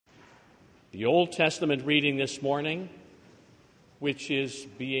The Old Testament reading this morning, which is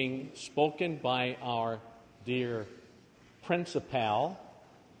being spoken by our dear principal,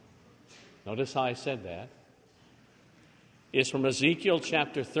 notice how I said that, is from Ezekiel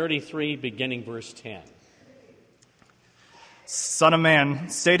chapter 33, beginning verse 10. Son of man,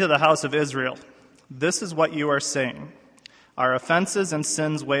 say to the house of Israel, this is what you are saying. Our offenses and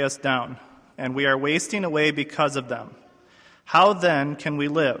sins weigh us down, and we are wasting away because of them. How then can we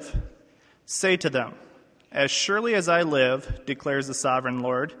live? Say to them, as surely as I live, declares the sovereign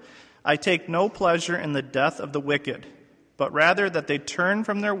Lord, I take no pleasure in the death of the wicked, but rather that they turn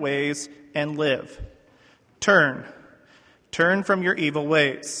from their ways and live. Turn from your evil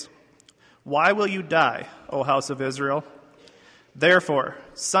ways. Why will you die, O house of Israel? Therefore,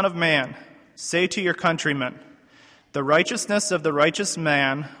 Son of man, say to your countrymen, the righteousness of the righteous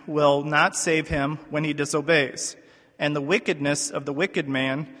man will not save him when he disobeys, and the wickedness of the wicked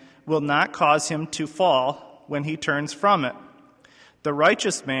man will not cause him to fall when he turns from it. The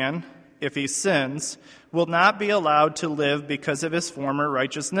righteous man, if he sins, will not be allowed to live because of his former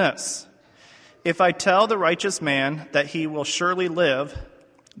righteousness. If I tell the righteous man that he will surely live,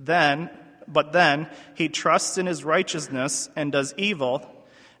 but then he trusts in his righteousness and does evil,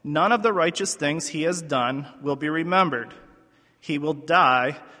 none of the righteous things he has done will be remembered. He will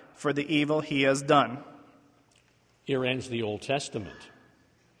die for the evil he has done. Here ends the Old Testament.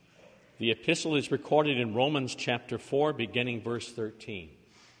 The epistle is recorded in Romans chapter 4, beginning verse 13.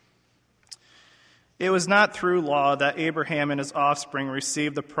 It was not through law that Abraham and his offspring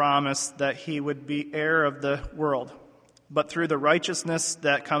received the promise that he would be heir of the world, but through the righteousness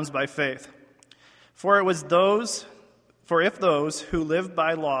that comes by faith. For if those who live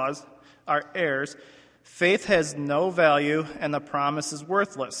by laws are heirs, faith has no value and the promise is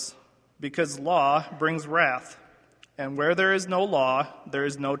worthless, because law brings wrath. And where there is no law, there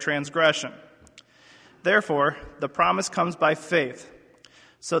is no transgression. Therefore, the promise comes by faith,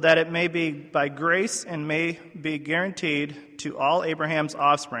 so that it may be by grace and may be guaranteed to all Abraham's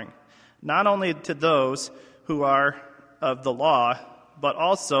offspring, not only to those who are of the law, but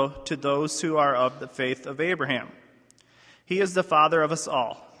also to those who are of the faith of Abraham. He is the father of us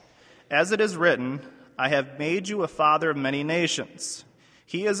all. As it is written, I have made you a father of many nations.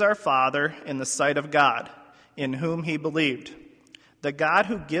 He is our father in the sight of God, in whom he believed, the God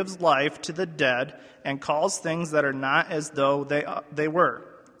who gives life to the dead and calls things that are not as though they were.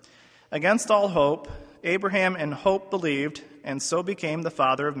 Against all hope, Abraham in hope believed, and so became the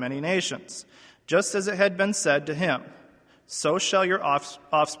father of many nations, just as it had been said to him, so shall your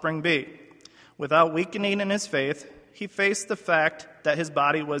offspring be. Without weakening in his faith, he faced the fact that his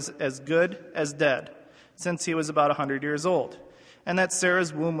body was as good as dead, since he was about 100 years old, and that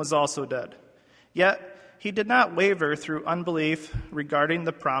Sarah's womb was also dead. Yet he did not waver through unbelief regarding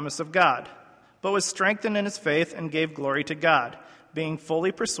the promise of God, but was strengthened in his faith and gave glory to God, being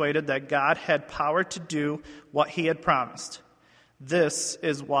fully persuaded that God had power to do what he had promised. This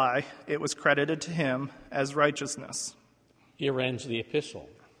is why it was credited to him as righteousness. Here ends the epistle.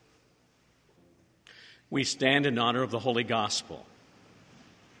 We stand in honor of the Holy Gospel.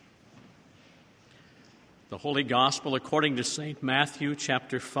 The Holy Gospel according to St. Matthew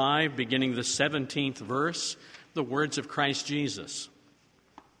chapter 5, beginning the 17th verse, the words of Christ Jesus.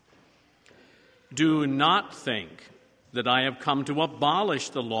 Do not think that I have come to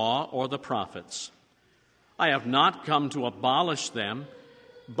abolish the law or the prophets. I have not come to abolish them,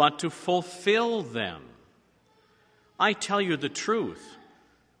 but to fulfill them. I tell you the truth.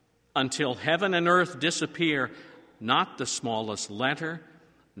 Until heaven and earth disappear, not the smallest letter,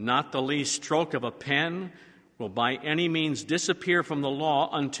 not the least stroke of a pen will by any means disappear from the law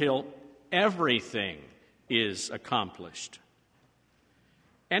until everything is accomplished.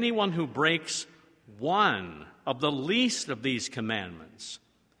 Anyone who breaks one of the least of these commandments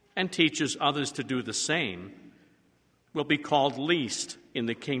and teaches others to do the same will be called least in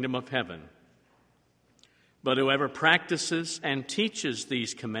the kingdom of heaven. But whoever practices and teaches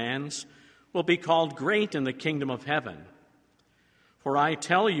these commands will be called great in the kingdom of heaven. For I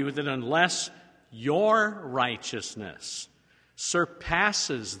tell you that unless your righteousness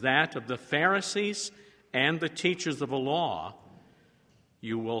surpasses that of the Pharisees and the teachers of the law,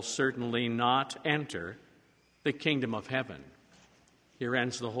 you will certainly not enter the kingdom of heaven. Here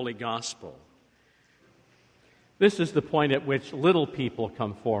ends the Holy Gospel. This is the point at which little people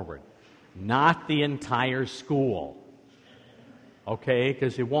come forward, not the entire school, okay,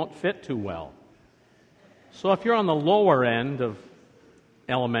 because it won't fit too well. So if you're on the lower end of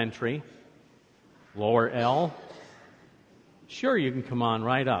elementary, lower L, sure, you can come on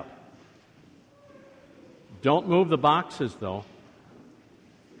right up. Don't move the boxes, though.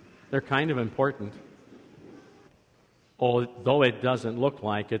 They're kind of important. Although it doesn't look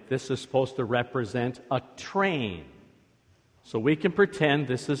like it, this is supposed to represent a train. So we can pretend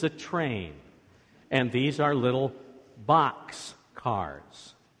this is a train. And these are little box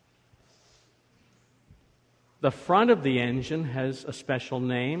cars. The front of the engine has a special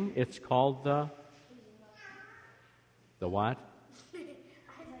name. It's called the what?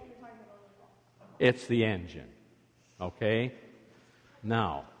 It's the engine. Okay?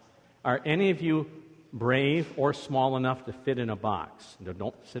 Now, are any of you brave or small enough to fit in a box? No,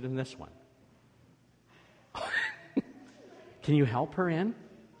 don't sit in this one. Can you help her in?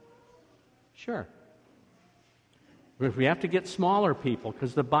 Sure. If we have to get smaller people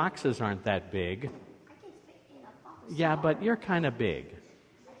because the boxes aren't that big. Yeah, but you're kind of big.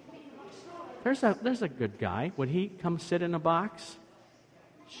 There's a good guy. Would he come sit in a box?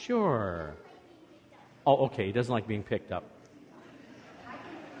 Sure. Oh, okay. He doesn't like being picked up.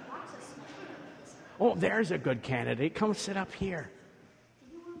 Oh, there's a good candidate. Come sit up here.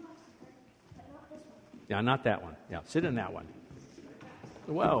 Yeah, not that one. Yeah, sit in that one.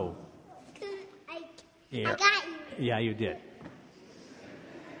 Whoa. I got you. Yeah, you did.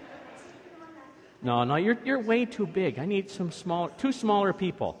 No, you're way too big. I need two smaller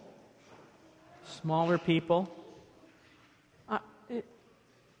people. Smaller people. I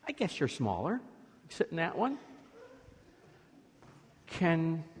guess you're smaller. Sit in that one.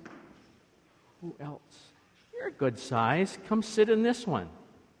 Who else? You're a good size. Come sit in this one.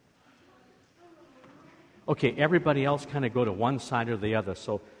 Okay, everybody else kind of go to one side or the other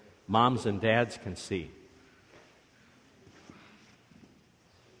so moms and dads can see.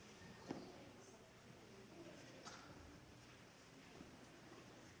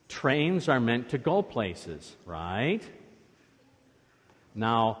 Trains are meant to go places, right?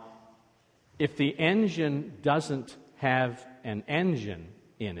 Now, if the engine doesn't have an engine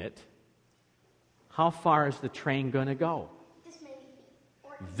in it, how far is the train going to go?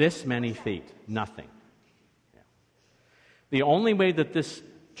 This many feet. Nothing. Yeah. The only way that this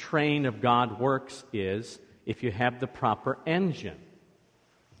train of God works is if you have the proper engine.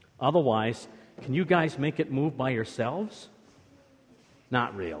 Otherwise, can you guys make it move by yourselves?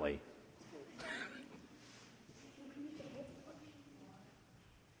 Not really.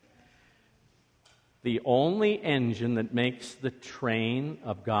 The only engine that makes the train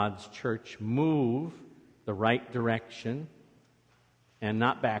of God's church move the right direction and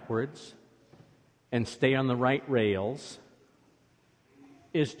not backwards and stay on the right rails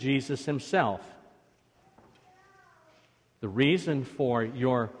is Jesus himself. The reason for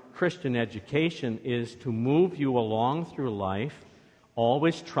your Christian education is to move you along through life,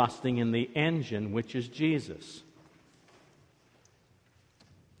 always trusting in the engine, which is Jesus.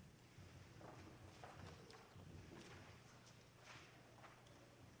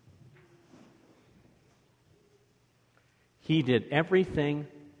 He did everything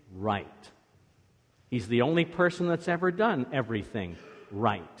right. He's the only person that's ever done everything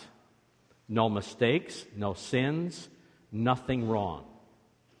right. No mistakes, no sins, nothing wrong.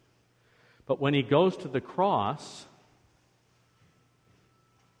 But when he goes to the cross,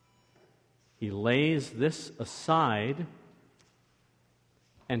 he lays this aside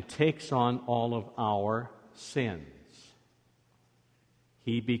and takes on all of our sins.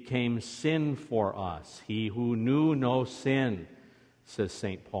 He became sin for us. He who knew no sin, says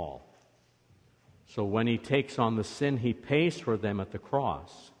St. Paul. So when he takes on the sin, he pays for them at the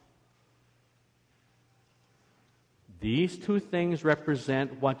cross. These two things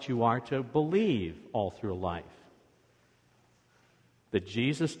represent what you are to believe all through life. That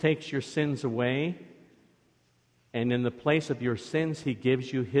Jesus takes your sins away, and in the place of your sins, he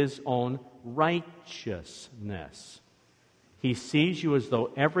gives you his own righteousness. He sees you as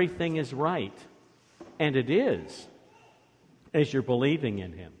though everything is right, and it is, as you're believing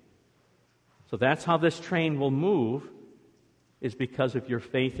in him. So that's how this train will move, is because of your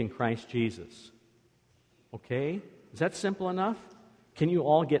faith in Christ Jesus. Okay? Is that simple enough? Can you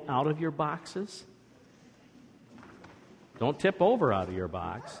all get out of your boxes? Don't tip over out of your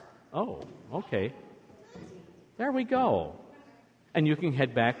box. Oh, okay. There we go. And you can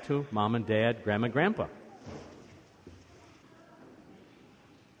head back to Mom and Dad, Grandma, Grandpa.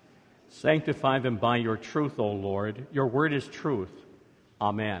 Sanctify them by your truth, O Lord. Your word is truth.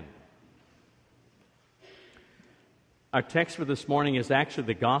 Amen. Our text for this morning is actually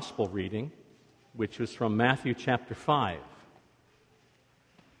the gospel reading, which was from Matthew chapter 5.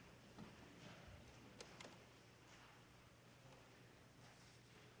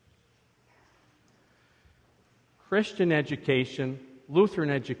 Christian education, Lutheran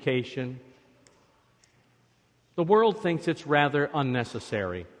education, the world thinks it's rather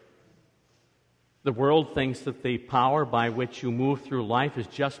unnecessary. The world thinks that the power by which you move through life is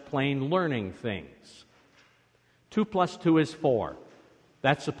just plain learning things. 2 plus 2 is 4.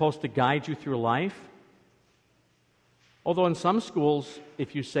 That's supposed to guide you through life. Although in some schools,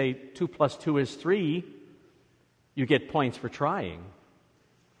 if you say 2 plus 2 is 3, you get points for trying.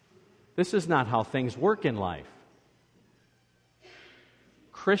 This is not how things work in life.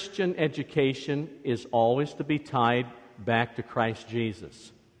 Christian education is always to be tied back to Christ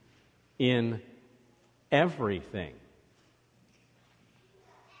Jesus in everything.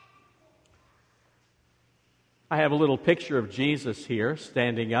 I have a little picture of Jesus here,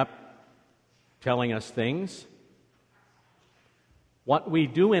 standing up, telling us things. What we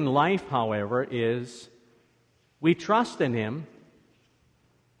do in life, however, is we trust in Him,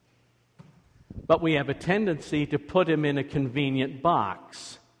 but we have a tendency to put Him in a convenient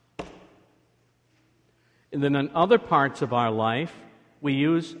box. And then in other parts of our life, we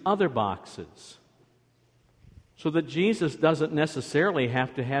use other boxes. So that Jesus doesn't necessarily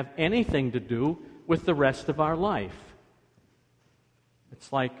have to have anything to do with the rest of our life.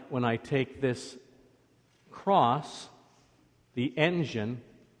 It's like when I take this cross, the engine,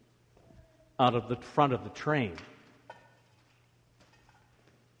 out of the front of the train.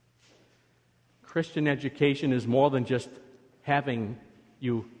 Christian education is more than just having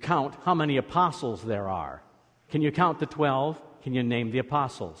you count how many apostles there are. Can you count the 12? Can you name the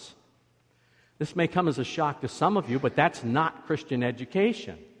apostles? This may come as a shock to some of you, but that's not Christian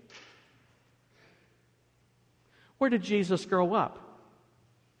education. Where did Jesus grow up?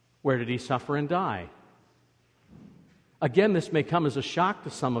 Where did He suffer and die? Again, this may come as a shock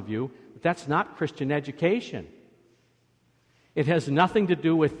to some of you, but that's not Christian education. It has nothing to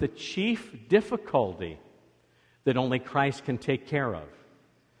do with the chief difficulty that only Christ can take care of.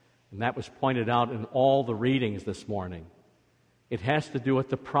 And that was pointed out in all the readings this morning. It has to do with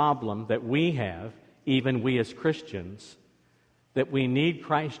the problem that we have, even we as Christians, that we need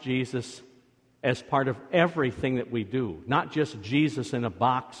Christ Jesus as part of everything that we do, not just Jesus in a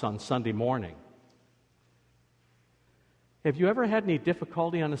box on Sunday morning. Have you ever had any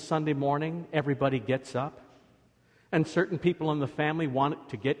difficulty on a Sunday morning? Everybody gets up, and certain people in the family want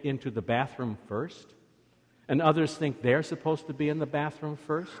to get into the bathroom first, and others think they're supposed to be in the bathroom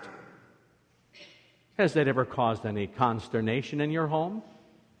first. Has that ever caused any consternation in your home?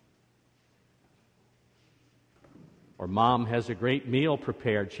 Or mom has a great meal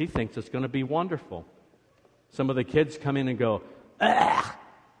prepared. She thinks it's going to be wonderful. Some of the kids come in and go, "Ugh!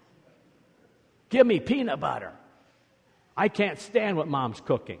 Give me peanut butter. I can't stand what mom's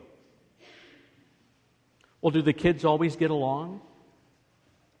cooking." Well, do the kids always get along?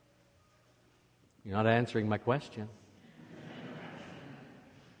 You're not answering my question.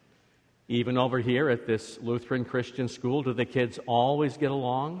 Even over here at this Lutheran Christian school, do the kids always get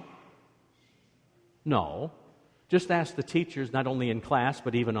along? No. Just ask the teachers, not only in class,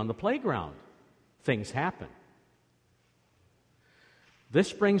 but even on the playground. Things happen.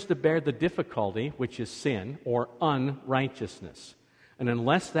 This brings to bear the difficulty, which is sin or unrighteousness. And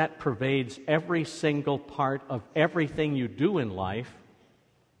unless that pervades every single part of everything you do in life,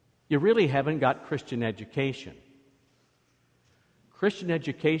 you really haven't got Christian education. Christian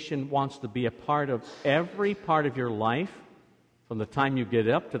education wants to be a part of every part of your life, from the time you get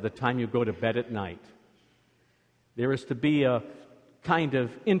up to the time you go to bed at night. There is to be a kind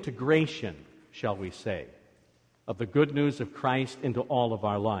of integration, shall we say, of the good news of Christ into all of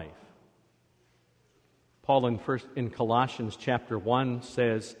our life. Paul in Colossians chapter 1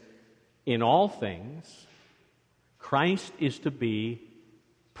 says, "In all things, Christ is to be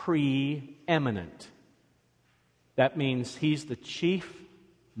preeminent." That means He's the chief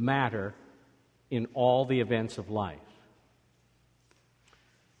matter in all the events of life.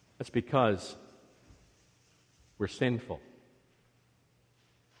 That's because we're sinful.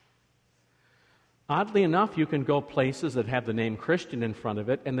 Oddly enough, you can go places that have the name Christian in front of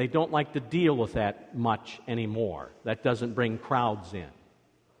it, and they don't like to deal with that much anymore. That doesn't bring crowds in.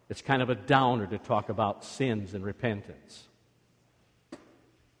 It's kind of a downer to talk about sins and repentance.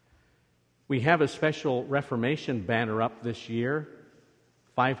 We have a special Reformation banner up this year,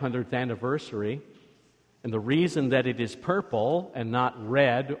 500th anniversary, and the reason that it is purple and not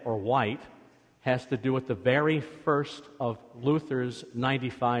red or white has to do with the very first of Luther's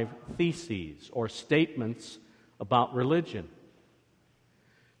 95 theses, or statements about religion.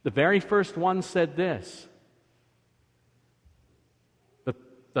 The very first one said this: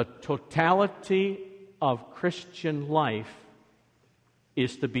 the totality of Christian life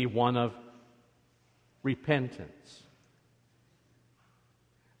is to be one of repentance.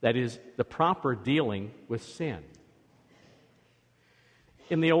 That is, the proper dealing with sin.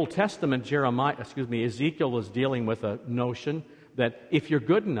 In the Old Testament, Ezekiel was dealing with a notion that if you're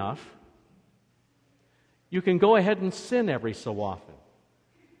good enough, you can go ahead and sin every so often.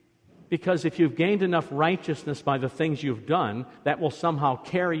 Because if you've gained enough righteousness by the things you've done, that will somehow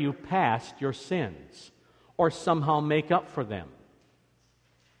carry you past your sins or somehow make up for them.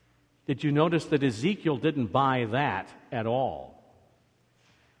 Did you notice that Ezekiel didn't buy that at all?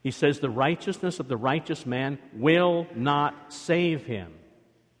 He says the righteousness of the righteous man will not save him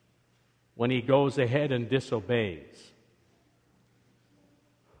when he goes ahead and disobeys.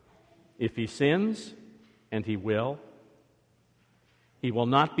 If he sins, and he will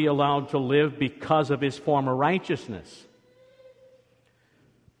not be allowed to live because of his former righteousness.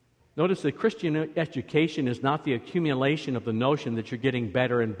 Notice that Christian education is not the accumulation of the notion that you're getting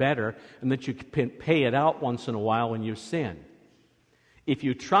better and better and that you can pay it out once in a while when you sin. If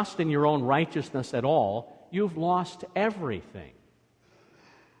you trust in your own righteousness at all, you've lost everything.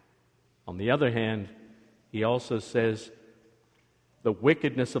 On the other hand, he also says, the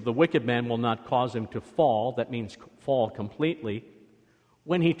wickedness of the wicked man will not cause him to fall. That means fall completely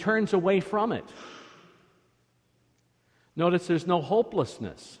when he turns away from it. Notice there's no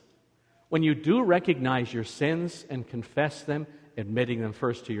hopelessness. When you do recognize your sins and confess them, admitting them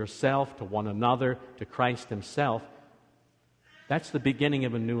first to yourself, to one another, to Christ himself, that's the beginning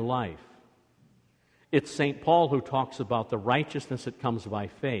of a new life. It's St. Paul who talks about the righteousness that comes by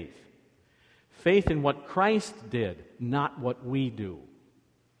faith. Faith in what Christ did, not what we do.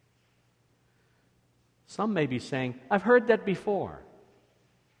 Some may be saying, I've heard that before.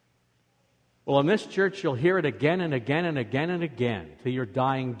 Well, in this church, you'll hear it again and again and again and again to your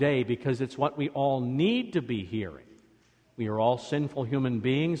dying day because it's what we all need to be hearing. We are all sinful human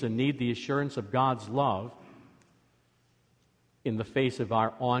beings and need the assurance of God's love in the face of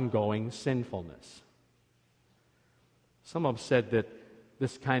our ongoing sinfulness. Some have said that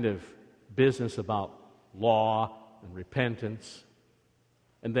this kind of business about law and repentance,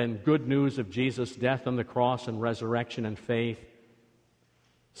 and then good news of Jesus' death on the cross and resurrection and faith.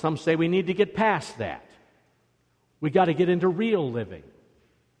 Some say we need to get past that. We got to get into real living.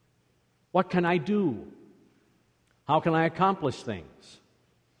 What can I do? How can I accomplish things?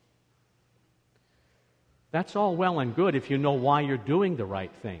 That's all well and good if you know why you're doing the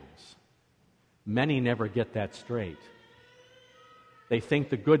right things. Many never get that straight. They think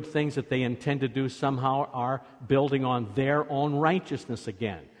the good things that they intend to do somehow are building on their own righteousness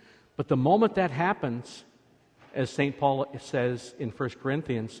again. But the moment that happens, as St. Paul says in 1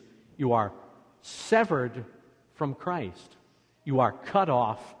 Corinthians, you are severed from Christ. You are cut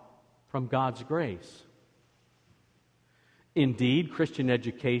off from God's grace. Indeed, Christian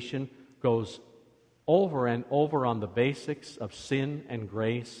education goes over and over on the basics of sin and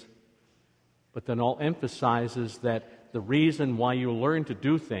grace, but then all emphasizes that the reason why you learn to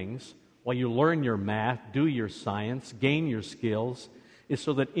do things, why you learn your math, do your science, gain your skills, is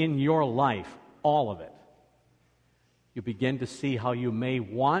so that in your life, all of it, you begin to see how you may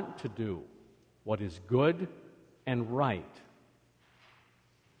want to do what is good and right.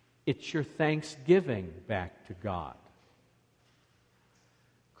 It's your thanksgiving back to God.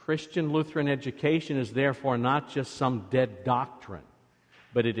 Christian Lutheran education is therefore not just some dead doctrine,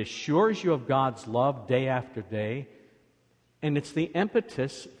 but it assures you of God's love day after day, and it's the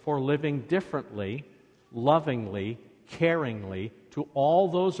impetus for living differently, lovingly, caringly to all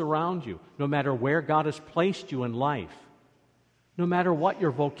those around you, no matter where God has placed you in life, no matter what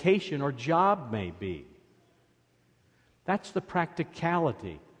your vocation or job may be. That's the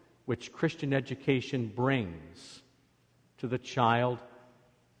practicality which Christian education brings to the child,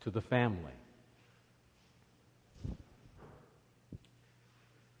 to the family.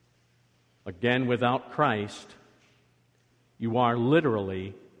 Again, without Christ, you are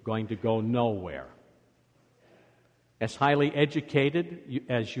literally going to go nowhere. As highly educated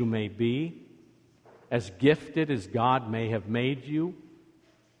as you may be, as gifted as God may have made you,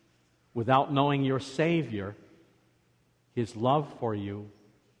 without knowing your Savior, His love for you,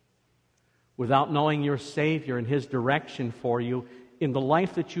 without knowing your Savior and His direction for you in the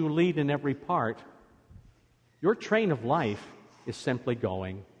life that you lead in every part, your train of life is simply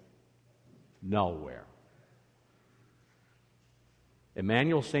going nowhere.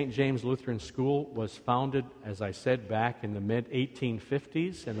 Emmanuel St. James Lutheran School was founded, as I said, back in the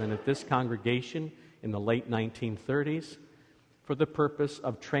mid-1850s, and then at this congregation in the late 1930s, for the purpose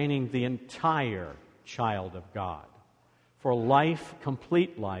of training the entire child of God for life,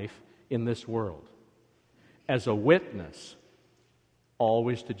 complete life in this world, as a witness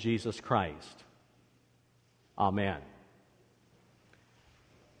always to Jesus Christ. Amen.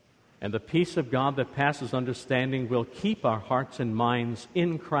 And the peace of God that passes understanding will keep our hearts and minds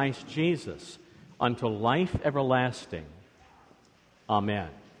in Christ Jesus until life everlasting. Amen.